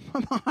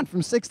 Come on,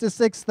 from 6 to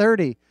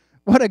 6:30.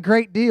 What a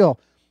great deal.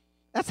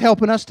 That's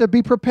helping us to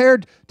be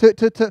prepared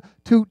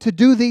to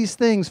do these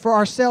things for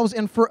ourselves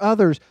and for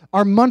others.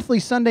 Our monthly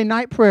Sunday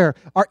night prayer,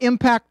 our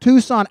Impact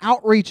Tucson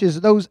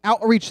outreaches, those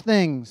outreach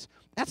things.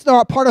 That's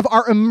part of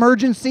our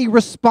emergency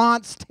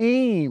response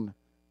team.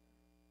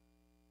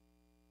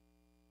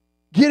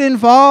 Get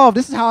involved.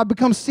 This is how I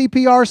become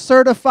CPR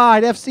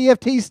certified,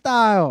 FCFT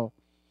style.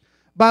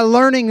 By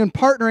learning and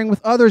partnering with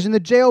others in the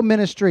jail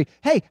ministry.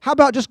 Hey, how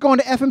about just going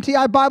to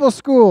FMTI Bible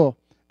School?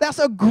 That's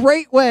a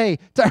great way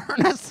to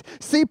earn a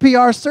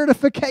CPR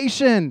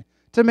certification,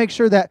 to make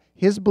sure that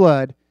His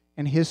blood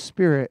and His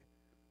Spirit,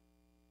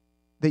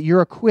 that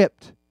you're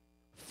equipped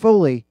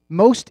fully,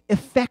 most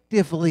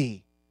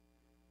effectively,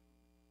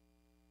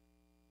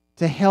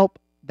 to help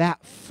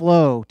that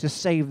flow to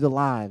save the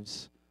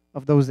lives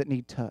of those that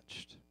need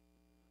touched.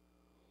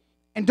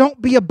 And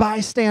don't be a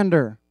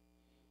bystander.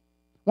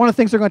 One of the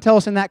things they're going to tell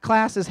us in that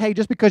class is, hey,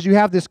 just because you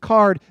have this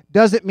card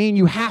doesn't mean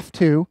you have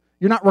to.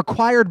 You're not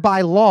required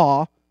by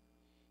law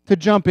to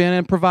jump in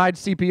and provide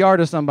CPR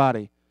to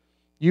somebody.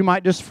 You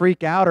might just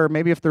freak out, or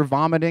maybe if they're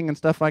vomiting and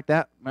stuff like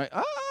that,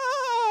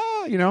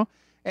 you know.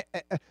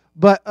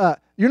 But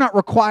you're not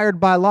required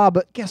by law.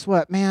 But guess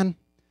what, man?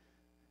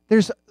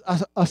 There's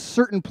a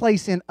certain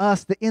place in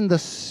us that in the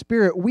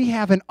Spirit we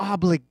have an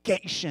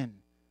obligation.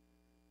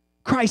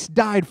 Christ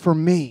died for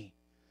me.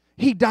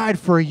 He died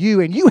for you,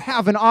 and you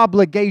have an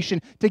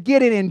obligation to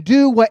get in and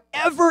do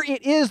whatever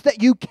it is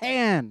that you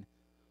can.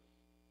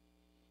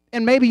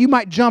 And maybe you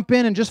might jump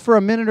in and just for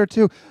a minute or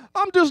two,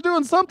 I'm just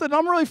doing something.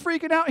 I'm really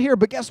freaking out here.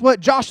 But guess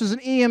what? Josh is an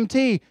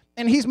EMT,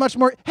 and he's much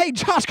more, hey,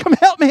 Josh, come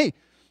help me.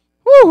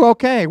 Woo,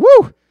 okay,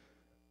 woo.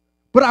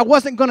 But I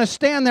wasn't going to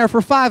stand there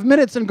for 5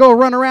 minutes and go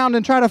run around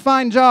and try to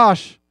find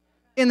Josh.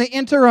 In the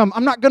interim,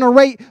 I'm not going to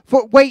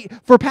wait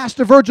for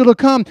Pastor Virgil to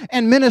come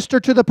and minister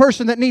to the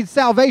person that needs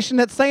salvation,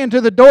 that's saying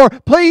to the door,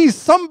 please,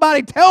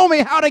 somebody tell me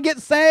how to get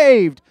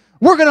saved.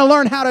 We're going to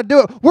learn how to do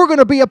it. We're going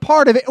to be a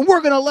part of it, and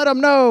we're going to let them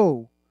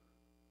know.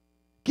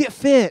 Get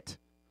fit.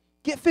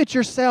 Get fit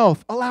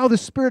yourself. Allow the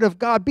Spirit of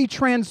God. Be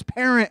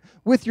transparent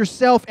with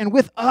yourself and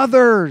with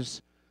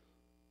others.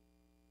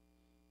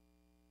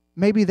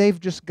 Maybe they've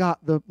just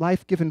got the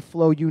life-giving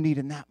flow you need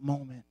in that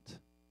moment.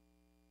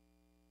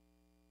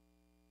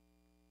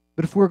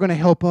 But if we're going to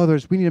help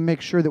others, we need to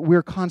make sure that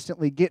we're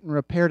constantly getting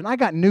repaired. And I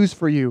got news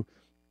for you.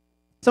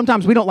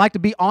 Sometimes we don't like to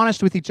be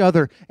honest with each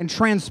other and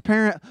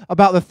transparent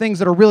about the things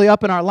that are really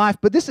up in our life.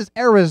 But this is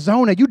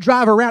Arizona. You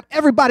drive around,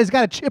 everybody's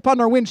got a chip on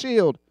their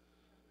windshield.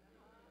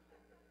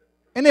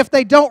 And if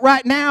they don't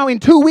right now, in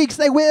 2 weeks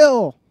they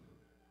will.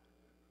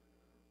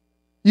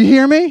 You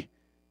hear me?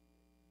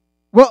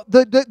 Well,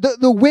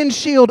 the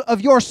windshield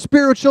of your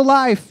spiritual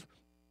life,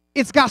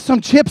 it's got some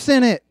chips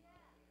in it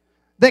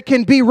that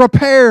can be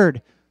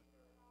repaired.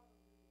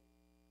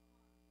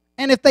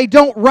 And if they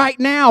don't right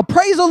now,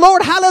 praise the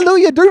Lord,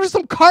 hallelujah, do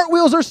some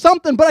cartwheels or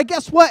something. But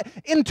guess what?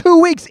 In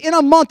 2 weeks, in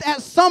a month,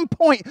 at some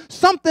point,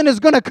 something is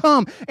going to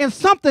come. And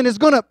something is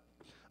going to,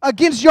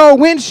 against your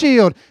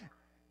windshield.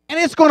 And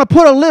it's going to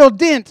put a little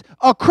dent,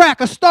 a crack,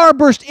 a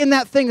starburst in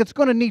that thing that's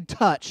going to need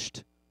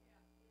touched.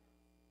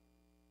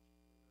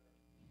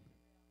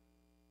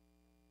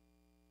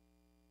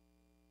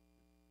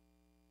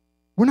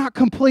 We're not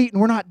complete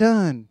and we're not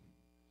done.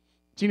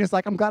 Gina's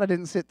like, I'm glad I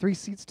didn't sit 3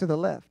 seats to the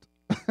left.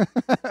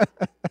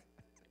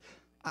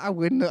 I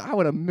would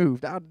have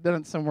moved. I would have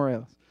done it somewhere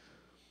else.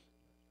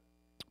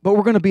 But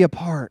we're going to be a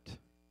part.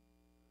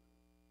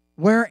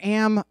 Where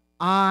am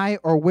I,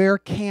 or where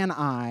can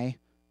I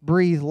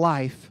breathe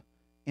life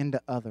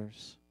into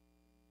others?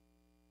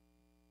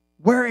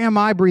 Where am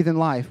I breathing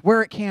life?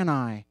 Where can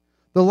I?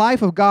 The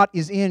life of God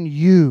is in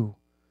you.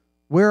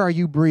 Where are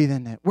you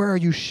breathing it? Where are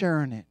you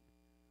sharing it?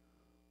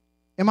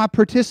 Am I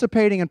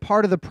participating in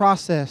part of the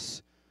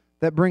process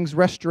that brings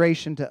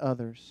restoration to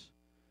others?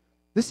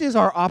 This is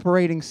our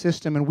operating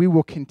system, and we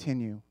will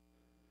continue.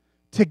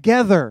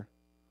 Together,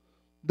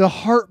 the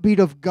heartbeat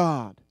of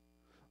God,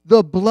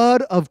 the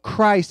blood of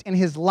Christ, and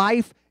His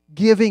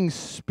life-giving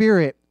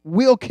Spirit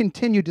will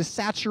continue to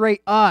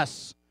saturate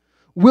us,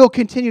 will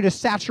continue to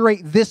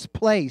saturate this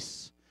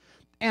place.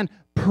 And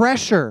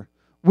pressure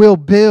will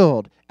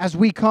build as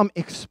we come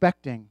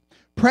expecting.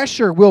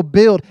 Pressure will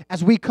build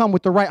as we come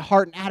with the right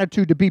heart and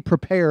attitude to be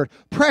prepared.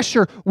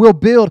 Pressure will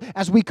build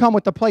as we come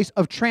with the place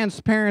of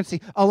transparency,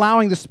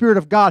 allowing the Spirit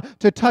of God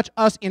to touch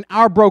us in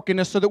our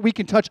brokenness so that we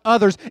can touch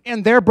others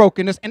in their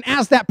brokenness. And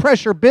as that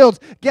pressure builds,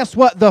 guess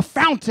what? The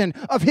fountain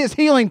of His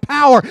healing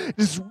power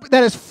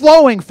that is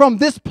flowing from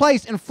this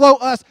place and flow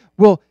us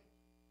will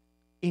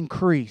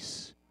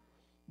increase.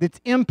 Its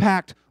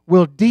impact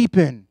will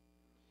deepen.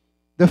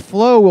 The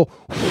flow will,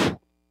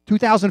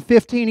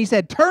 2015, he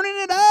said, turning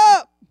it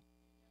up.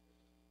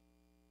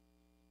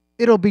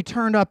 It'll be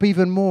turned up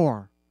even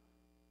more.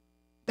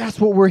 That's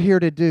what we're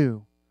here to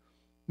do.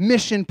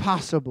 Mission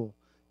possible.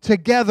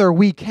 Together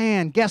we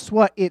can. Guess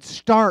what? It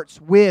starts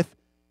with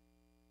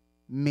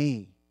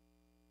me.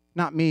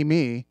 Not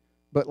me,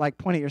 but like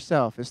point at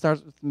yourself. It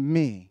starts with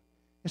me.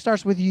 It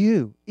starts with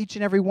you. Each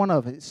and every one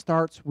of it. It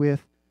starts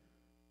with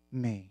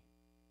me.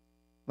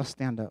 Let's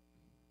stand up.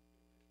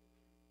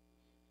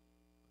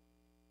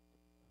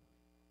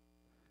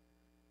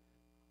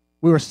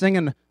 We were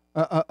singing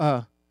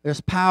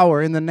there's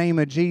power in the name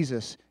of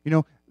Jesus. You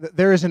know,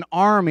 there is an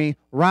army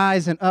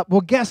rising up.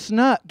 Well, guess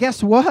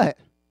what?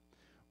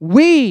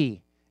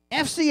 We,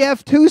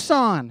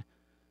 FCFTucson,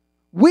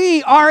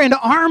 we are an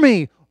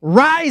army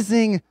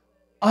rising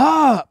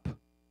up.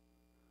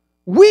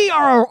 We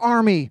are our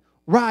army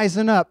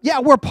rising up. Yeah,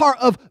 we're part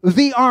of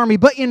the army,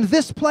 but in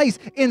this place,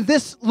 in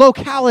this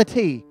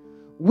locality,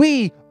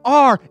 we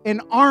are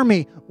an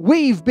army.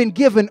 We've been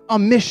given a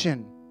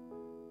mission.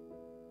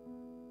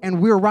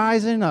 And we're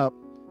rising up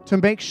to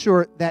make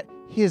sure that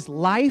His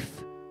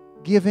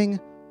life-giving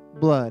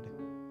blood,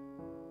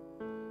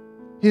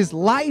 His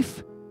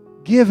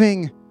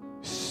life-giving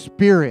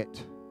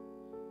Spirit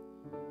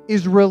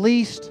is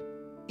released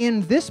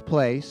in this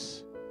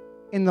place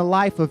in the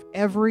life of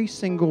every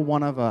single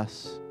one of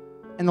us,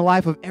 in the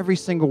life of every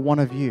single one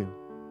of you.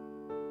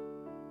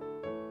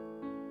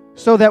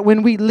 So that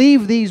when we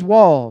leave these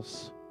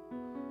walls,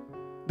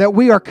 that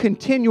we are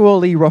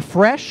continually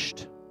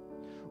refreshed,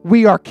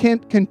 we are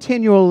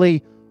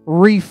continually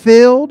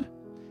refilled,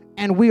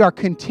 and we are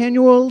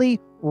continually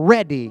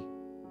ready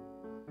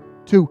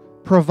to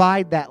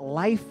provide that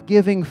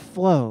life-giving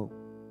flow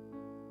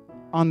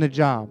on the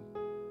job.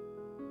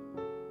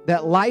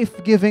 That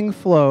life-giving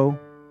flow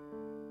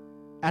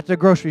at the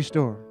grocery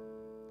store.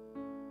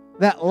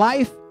 That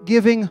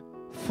life-giving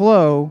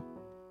flow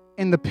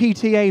in the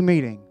PTA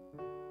meeting.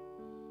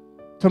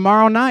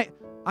 Tomorrow night,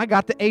 I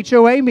got the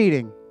HOA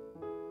meeting.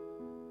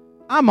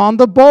 I'm on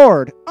the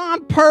board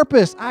on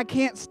purpose. I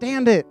can't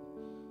stand it.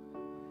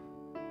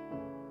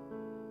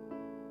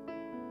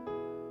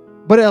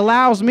 But it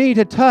allows me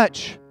to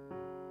touch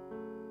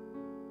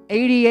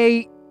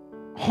 88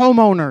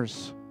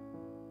 homeowners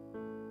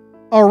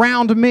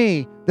around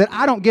me that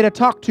I don't get to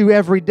talk to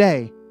every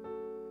day.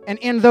 And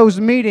in those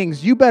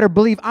meetings, you better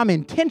believe I'm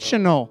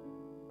intentional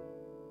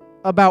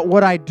about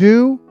what I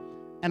do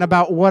and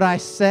about what I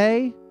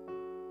say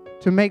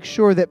to make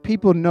sure that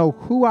people know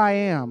who I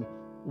am,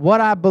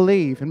 what I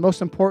believe, and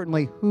most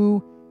importantly,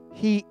 who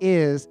He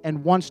is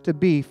and wants to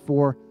be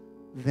for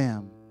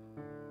them.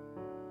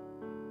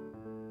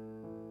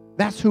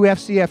 That's who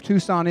FCF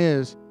Tucson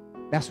is.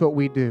 That's what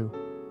we do.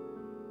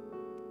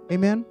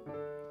 Amen?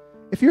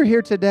 If you're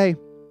here today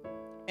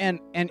and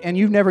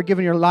you've never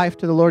given your life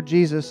to the Lord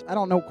Jesus, I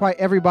don't know quite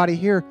everybody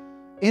here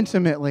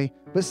intimately,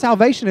 but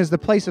salvation is the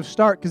place of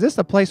start, because this is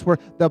the place where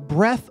the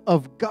breath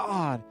of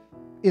God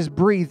is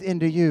breathed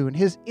into you and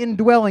His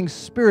indwelling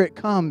Spirit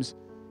comes.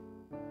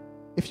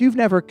 If you've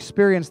never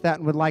experienced that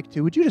and would like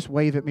to, would you just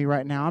wave at me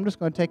right now? I'm just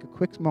going to take a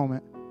quick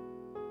moment.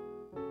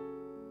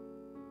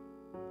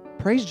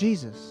 Praise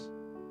Jesus.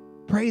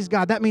 Praise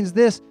God. That means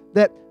this,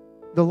 that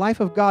the life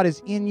of God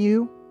is in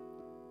you.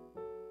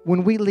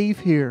 When we leave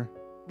here,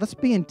 let's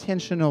be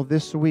intentional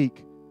this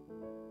week,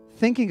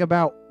 thinking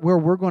about where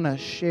we're going to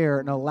share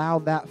and allow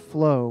that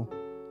flow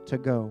to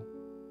go.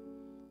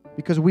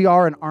 Because we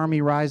are an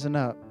army rising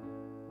up.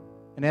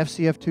 And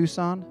FCF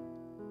Tucson,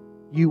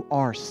 you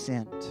are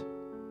sent.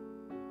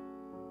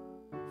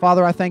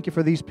 Father, I thank You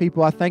for these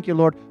people. I thank You,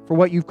 Lord, for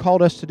what You've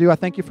called us to do. I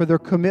thank You for their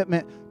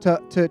commitment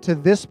to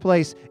this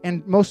place,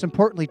 and most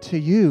importantly, to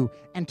You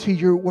and to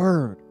Your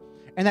Word.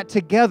 And that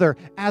together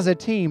as a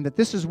team, that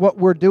this is what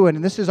we're doing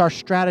and this is our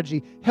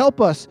strategy.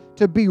 Help us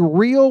to be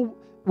real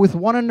with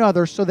one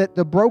another so that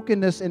the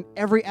brokenness in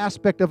every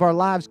aspect of our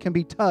lives can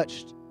be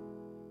touched,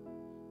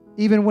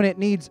 even when it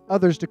needs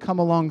others to come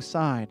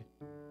alongside.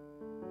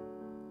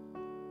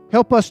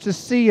 Help us to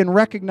see and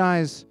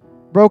recognize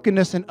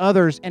brokenness in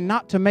others and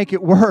not to make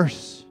it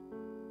worse,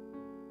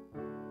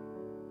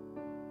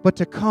 but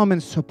to come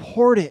and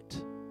support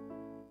it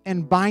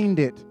and bind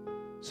it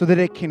so that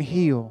it can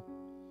heal.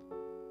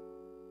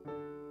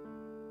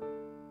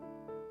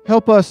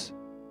 Help us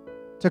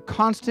to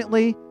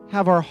constantly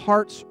have our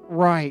hearts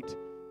right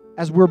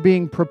as we're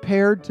being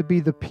prepared to be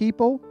the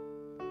people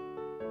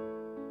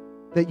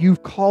that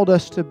You've called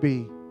us to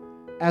be,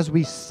 as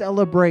we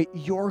celebrate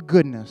Your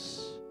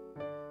goodness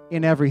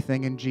in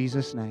everything, in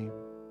Jesus' name.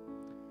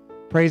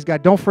 Praise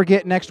God. Don't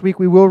forget, next week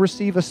we will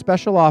receive a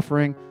special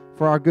offering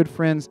for our good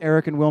friends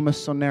Eric and Wilma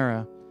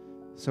Sonera.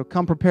 So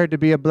come prepared to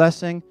be a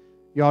blessing.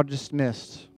 Y'all dismissed.